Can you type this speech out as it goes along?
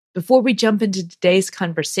Before we jump into today's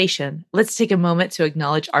conversation, let's take a moment to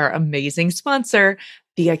acknowledge our amazing sponsor,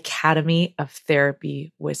 the Academy of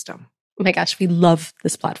Therapy Wisdom. Oh my gosh, we love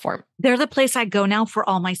this platform. They're the place I go now for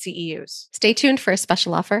all my CEUs. Stay tuned for a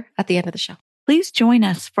special offer at the end of the show. Please join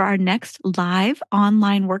us for our next live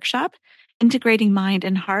online workshop, Integrating Mind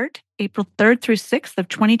and Heart, April 3rd through 6th of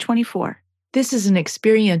 2024. This is an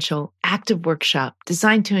experiential, active workshop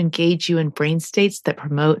designed to engage you in brain states that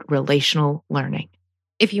promote relational learning.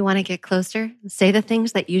 If you want to get closer, say the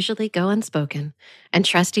things that usually go unspoken and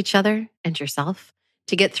trust each other and yourself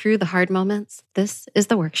to get through the hard moments. This is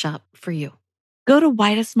the workshop for you. Go to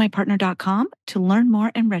whydoesmypartner.com to learn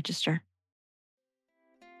more and register.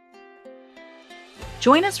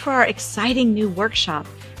 Join us for our exciting new workshop,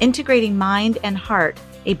 Integrating Mind and Heart,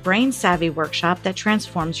 a brain savvy workshop that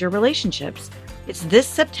transforms your relationships. It's this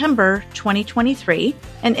September 2023,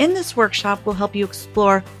 and in this workshop, we'll help you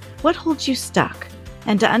explore what holds you stuck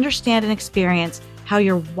and to understand and experience how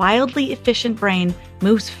your wildly efficient brain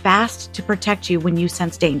moves fast to protect you when you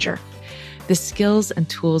sense danger. The skills and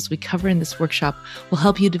tools we cover in this workshop will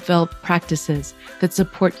help you develop practices that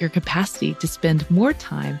support your capacity to spend more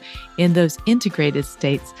time in those integrated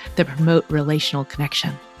states that promote relational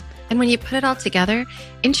connection. And when you put it all together,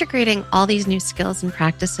 integrating all these new skills and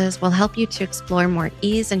practices will help you to explore more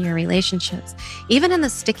ease in your relationships, even in the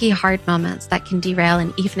sticky, hard moments that can derail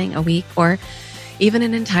an evening, a week, or even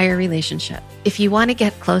an entire relationship. If you want to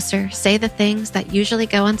get closer, say the things that usually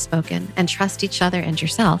go unspoken and trust each other and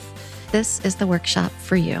yourself, this is the workshop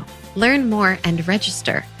for you. Learn more and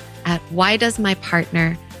register at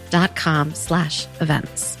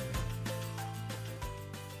whydoesmypartner.com/events.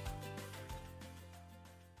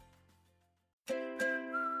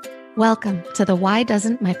 Welcome to the Why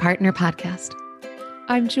Doesn't My Partner podcast.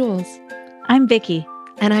 I'm Jules. I'm Vicky.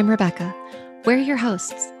 And I'm Rebecca. We're your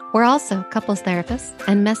hosts. We're also couples therapists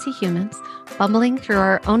and messy humans bumbling through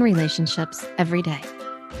our own relationships every day.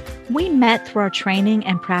 We met through our training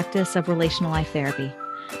and practice of relational life therapy.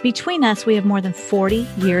 Between us, we have more than 40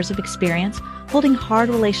 years of experience holding hard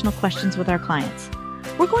relational questions with our clients.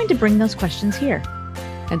 We're going to bring those questions here.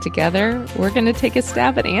 And together, we're going to take a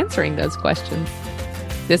stab at answering those questions.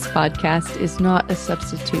 This podcast is not a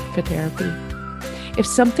substitute for therapy. If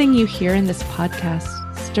something you hear in this podcast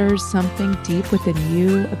stirs something deep within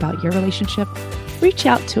you about your relationship, reach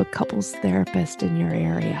out to a couples therapist in your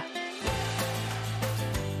area.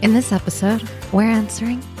 In this episode, we're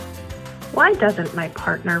answering, why doesn't my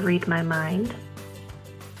partner read my mind?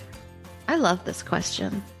 I love this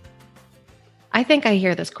question. I think I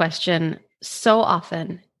hear this question so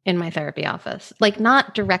often in my therapy office, like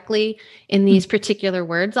not directly in these particular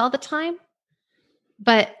words all the time,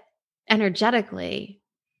 but energetically.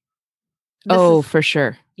 For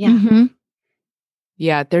sure. Yeah. Mm-hmm.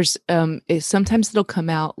 Yeah. There's, sometimes it'll come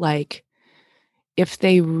out like, if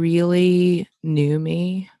they really knew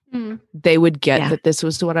me, they would get that this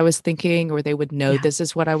was what I was thinking, or they would know this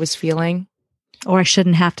is what I was feeling. Or I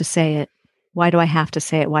shouldn't have to say it. Why do I have to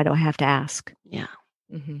say it? Why do I have to ask? Yeah.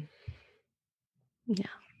 Mm-hmm. Yeah.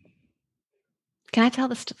 Can I tell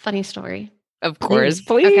this funny story? Of course,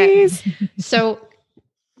 please. Okay. So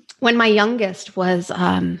when my youngest was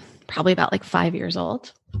probably about like 5 years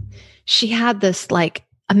old, she had this like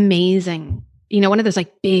amazing, one of those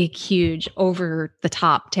like big, huge, over the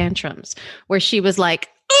top tantrums where she was like,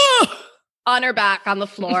 on her back on the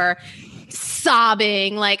floor,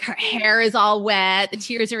 sobbing, like her hair is all wet, the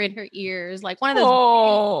tears are in her ears, like one of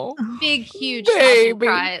those big, huge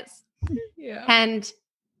cries. Yeah. And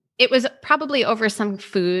it was probably over some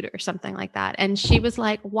food or something like that. And she was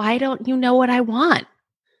like, why don't you know what I want?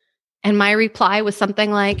 And my reply was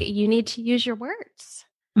something like, you need to use your words.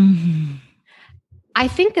 Mm-hmm. I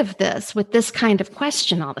think of this with this kind of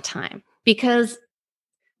question all the time because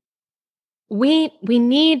we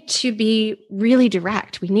need to be really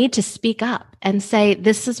direct. We need to speak up and say,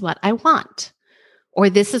 this is what I want, or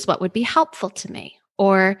this is what would be helpful to me,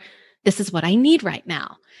 or this is what I need right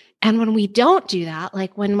now. And when we don't do that,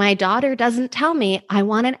 like when my daughter doesn't tell me, I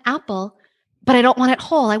want an apple, but I don't want it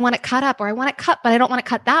whole. I want it cut up, or I want it cut, but I don't want it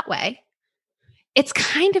cut that way. It's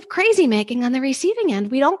kind of crazy making on the receiving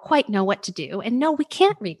end. We don't quite know what to do. And no, we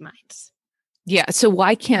can't read minds. Yeah. So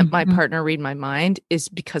why can't my partner read my mind is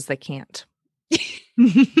because they can't.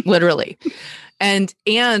 Literally. And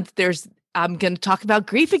there's, I'm going to talk about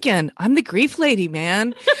grief again. I'm the grief lady,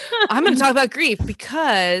 man. I'm going to talk about grief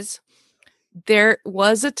because there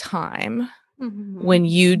was a time when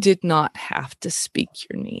you did not have to speak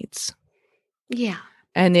your needs. Yeah.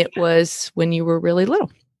 And it was when you were really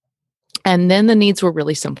little. And then the needs were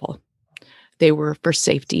really simple. They were for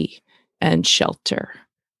safety and shelter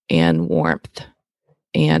and warmth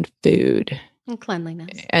and food And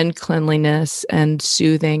cleanliness. and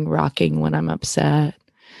soothing, rocking when I'm upset.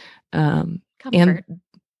 Comfort. And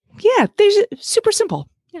yeah, there's super simple.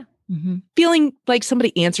 Yeah. Mm-hmm. Feeling like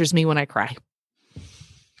somebody answers me when I cry.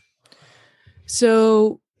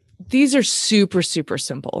 So these are super, super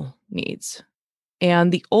simple needs.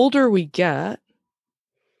 And the older we get,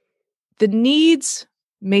 the needs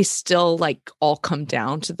may still like all come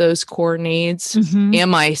down to those core needs. Mm-hmm.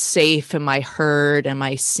 Am I safe? Am I heard? Am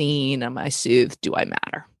I seen? Am I soothed? Do I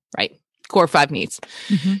matter? Right? Core 5 needs.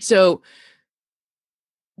 Mm-hmm. So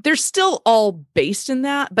they're still all based in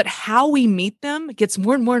that, but how we meet them gets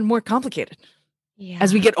more and more and more complicated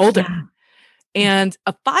as we get older. Yeah. And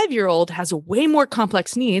a 5-year-old has way more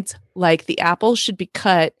complex needs, like the apple should be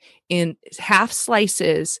cut in half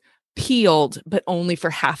slices, peeled, but only for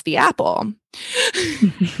half the apple.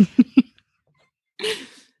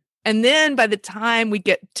 And then by the time we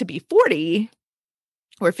get to be 40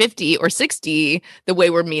 or 50 or 60, the way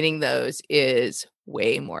we're meeting those is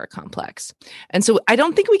way more complex. And so I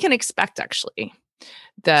don't think we can expect actually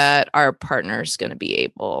that our partner's going to be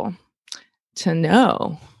able to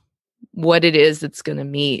know what it is that's going to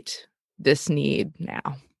meet this need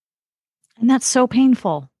now. And that's so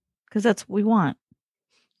painful because that's what we want.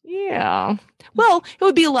 Yeah. Well, it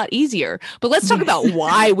would be a lot easier, but let's talk about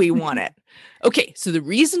why we want it. Okay. So the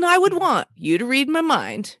reason I would want you to read my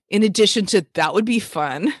mind, in addition to that would be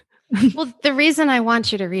fun. Well, the reason I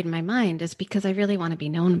want you to read my mind is because I really want to be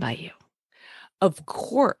known by you. Of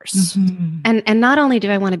course. Mm-hmm. And not only do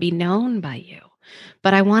I want to be known by you,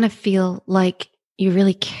 but I want to feel like you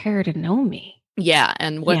really care to know me. Yeah.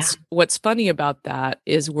 And what's funny about that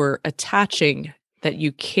is we're attaching that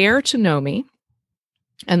you care to know me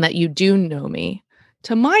and that you do know me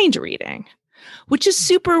to mind reading, which is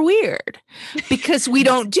super weird because we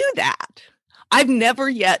don't do that. I've never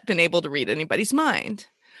yet been able to read anybody's mind.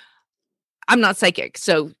 I'm not psychic,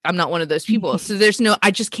 so I'm not one of those people. So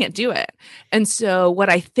I just can't do it. And so what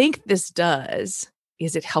I think this does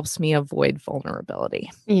is it helps me avoid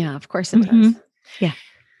vulnerability. Yeah, of course it Mhm. does. Yeah.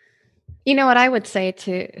 You know what I would say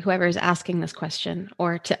to whoever is asking this question,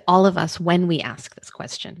 or to all of us when we ask this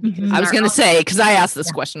question? because Mhm. I was our going to own- say, because I ask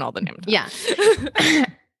this question all the time. Yeah.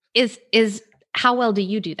 is how well do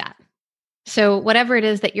you do that? So whatever it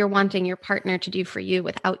is that you're wanting your partner to do for you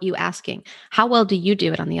without you asking, how well do you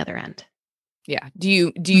do it on the other end? Yeah. Do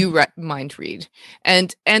you mind read?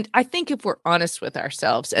 And I think if we're honest with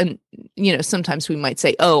ourselves, and sometimes we might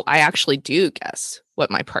say, "Oh, I actually do guess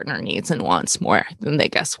what my partner needs and wants more than they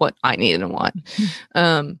guess what I need and want."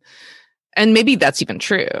 And maybe that's even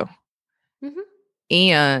true. Mhm.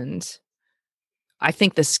 And I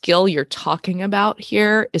think the skill you're talking about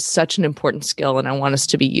here is such an important skill, and I want us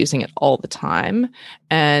to be using it all the time.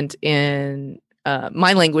 And in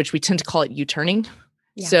my language, we tend to call it U-turning.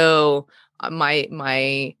 Yeah. So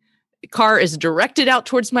my car is directed out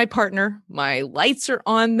towards my partner. My lights are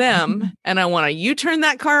on them, and I want to U-turn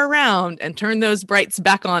that car around and turn those brights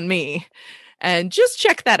back on me. And just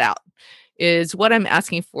check that out. Is what I'm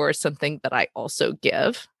asking for something that I also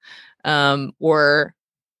give? Or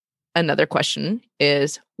another question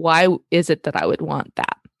is, why is it that I would want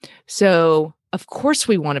that? So, of course,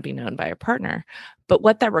 we want to be known by a partner, but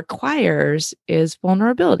what that requires is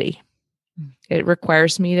vulnerability. It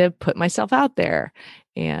requires me to put myself out there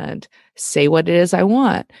and say what it is I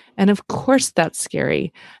want. And of course, that's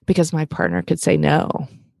scary because my partner could say no.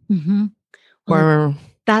 Mm-hmm. Or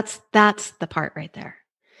That's the part right there.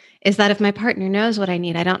 Is that if my partner knows what I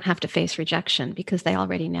need, I don't have to face rejection because they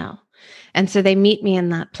already know. And so they meet me in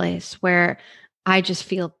that place where I just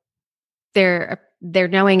feel their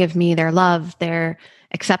knowing of me, their love, their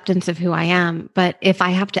acceptance of who I am. But if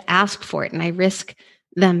I have to ask for it and I risk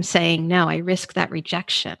them saying no, I risk that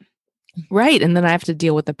rejection. right. And then I have to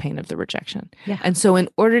deal with the pain of the rejection. Yeah. And so in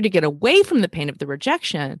order to get away from the pain of the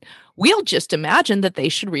rejection, we'll just imagine that they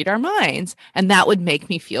should read our minds. And that would make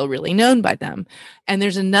me feel really known by them. And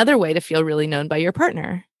there's another way to feel really known by your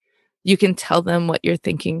partner. You can tell them what you're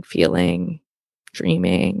thinking, feeling,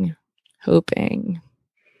 dreaming, hoping.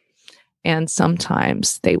 And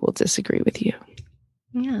sometimes they will disagree with you.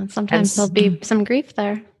 Yeah. Sometimes there'll be some grief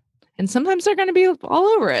there. And sometimes they're going to be all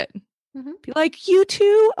over it. Mhm. Be like, you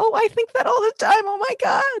too? Oh, I think that all the time. Oh my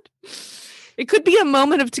God. It could be a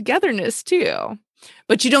moment of togetherness too.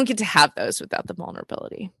 But you don't get to have those without the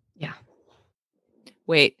vulnerability. Yeah.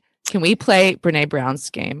 Wait, can we play Brene Brown's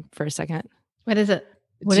game for a second? What is it?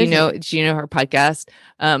 Do you know her podcast?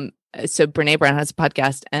 So Brene Brown has a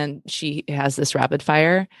podcast and she has this rapid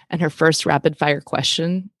fire. And her first rapid fire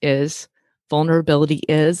question is, vulnerability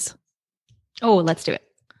is? Oh, let's do it.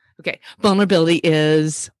 Okay. Vulnerability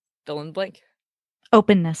is fill in the blank.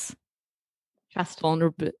 Openness. Trust.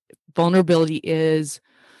 Vulnerability is.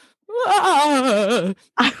 I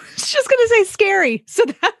was just going to say scary. So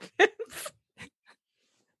that fits.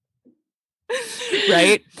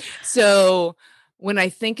 Right. So when I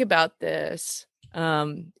think about this,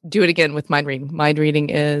 do it again with mind reading. Mind reading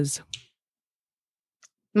is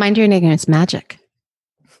magic.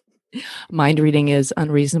 Mind reading is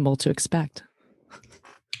unreasonable to expect.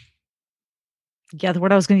 Yeah, the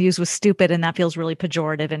word I was going to use was stupid, and that feels really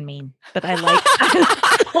pejorative and mean. But I like.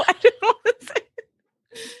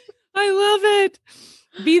 I love it.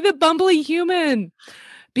 Be the bumbly human,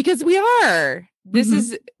 because we are. This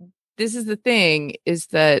is the thing, is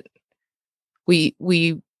that we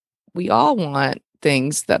all want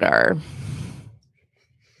things that are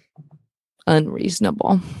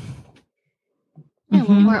unreasonable. Yeah,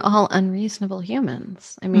 well, we're all unreasonable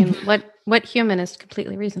humans. I mean, what human is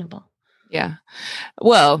completely reasonable? Yeah.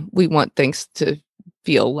 Well, we want things to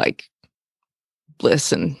feel like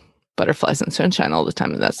bliss and butterflies and sunshine all the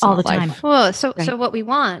time, and that's all not the time. life. Well, so what we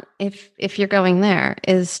want, if you're going there,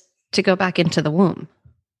 is to go back into the womb.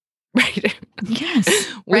 Right. Yes.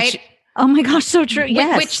 Right. Oh my gosh, so true.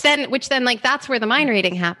 Yes. Which then, like, that's where the mind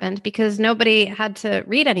reading happened, because nobody had to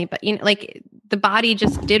read anybody. You know, like, the body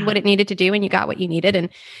just did what it needed to do, and you got what you needed, and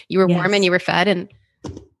you were warm and you were fed, and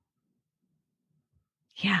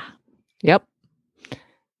Yep.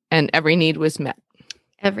 And every need was met.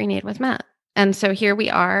 Every need was met. And so here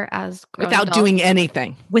we are as without adults. doing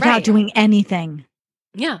anything. Without doing anything.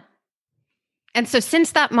 Yeah. And so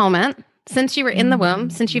since that moment, since you were in the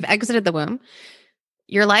womb, since you've exited the womb,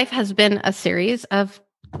 your life has been a series of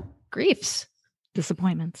griefs.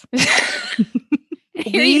 Disappointments.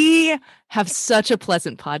 We have such a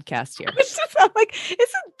pleasant podcast here. I'm like,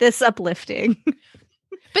 isn't this uplifting?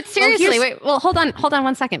 But seriously, hold on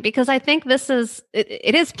 1 second, because I think this is,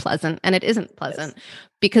 it is pleasant and it isn't pleasant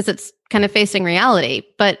because it's kind of facing reality.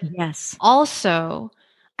 But also,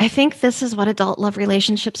 I think this is what adult love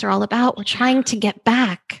relationships are all about. We're trying to get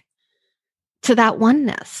back to that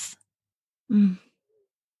oneness. Mm.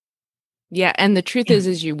 Yeah. And the truth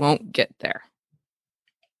is you won't get there.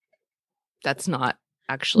 That's not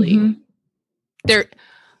actually there.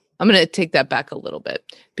 I'm going to take that back a little bit,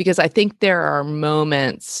 because I think there are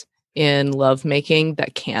moments in lovemaking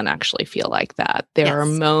that can actually feel like that. There are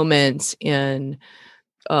moments in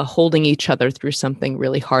holding each other through something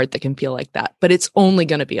really hard that can feel like that, but it's only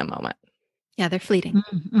going to be a moment. Yeah, they're fleeting.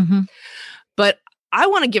 Mm-hmm. But I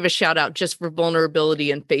want to give a shout out just for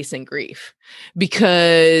vulnerability and facing grief,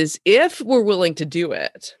 because if we're willing to do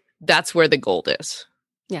it, that's where the gold is.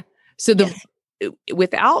 Yeah. So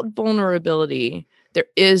without vulnerability, there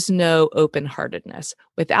is no open-heartedness.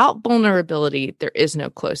 Without vulnerability, there is no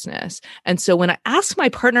closeness. And so when I ask my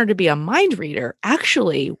partner to be a mind reader,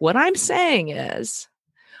 actually what I'm saying is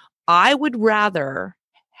I would rather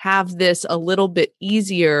have this a little bit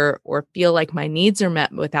easier or feel like my needs are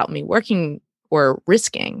met without me working or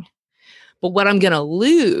risking. But what I'm going to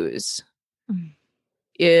lose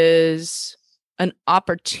is an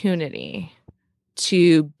opportunity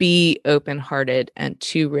to be open-hearted and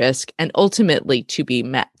to risk and ultimately to be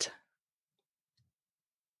met.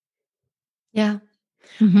 Yeah.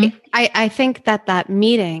 Mm-hmm. I think that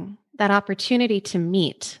meeting, that opportunity to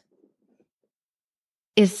meet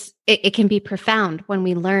is, it can be profound when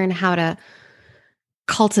we learn how to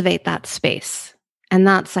cultivate that space. And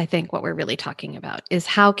that's, I think, what we're really talking about, is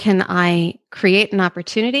how can I create an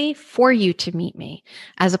opportunity for you to meet me,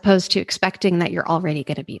 as opposed to expecting that you're already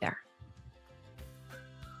going to be there.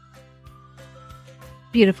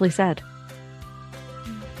 Beautifully said.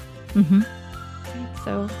 Mm-hmm.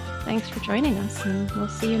 So thanks for joining us, and we'll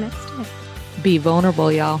see you next time. Be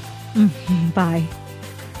vulnerable, y'all. Mm-hmm. Bye.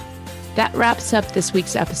 That wraps up this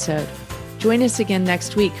week's episode. Join us again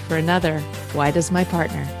next week for another Why Does My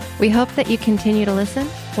Partner? We hope that you continue to listen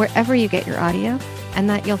wherever you get your audio, and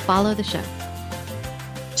that you'll follow the show.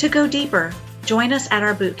 To go deeper, join us at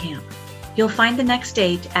our boot camp. You'll find the next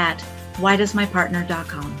date at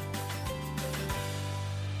whydoesmypartner.com.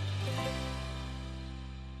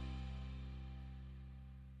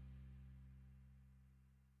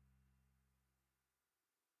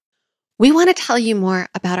 We want to tell you more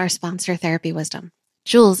about our sponsor, Therapy Wisdom.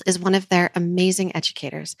 Jules is one of their amazing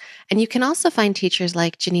educators, and you can also find teachers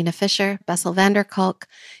like Janina Fisher, Bessel van der Kolk,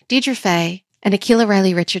 Deidre Fay, and Akila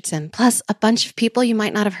Riley Richardson, plus a bunch of people you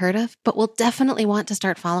might not have heard of, but will definitely want to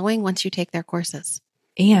start following once you take their courses.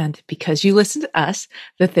 And because you listen to us,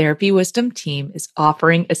 the Therapy Wisdom team is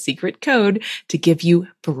offering a secret code to give you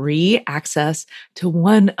free access to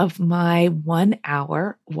one of my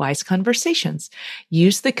 1-hour Wise Conversations.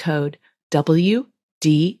 Use the code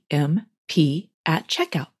WDMP at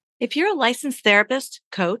checkout. If you're a licensed therapist,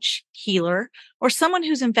 coach, healer, or someone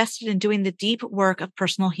who's invested in doing the deep work of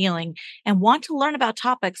personal healing and want to learn about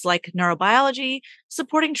topics like neurobiology,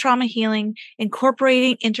 supporting trauma healing,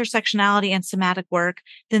 incorporating intersectionality and somatic work,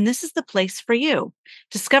 then this is the place for you.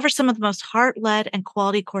 Discover some of the most heart-led and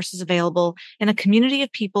quality courses available in a community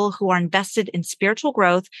of people who are invested in spiritual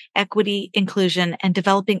growth, equity, inclusion, and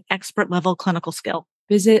developing expert-level clinical skill.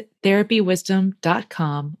 Visit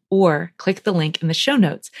therapywisdom.com or click the link in the show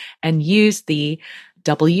notes and use the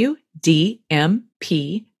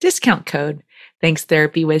WDMP discount code. Thanks,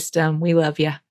 Therapy Wisdom. We love you.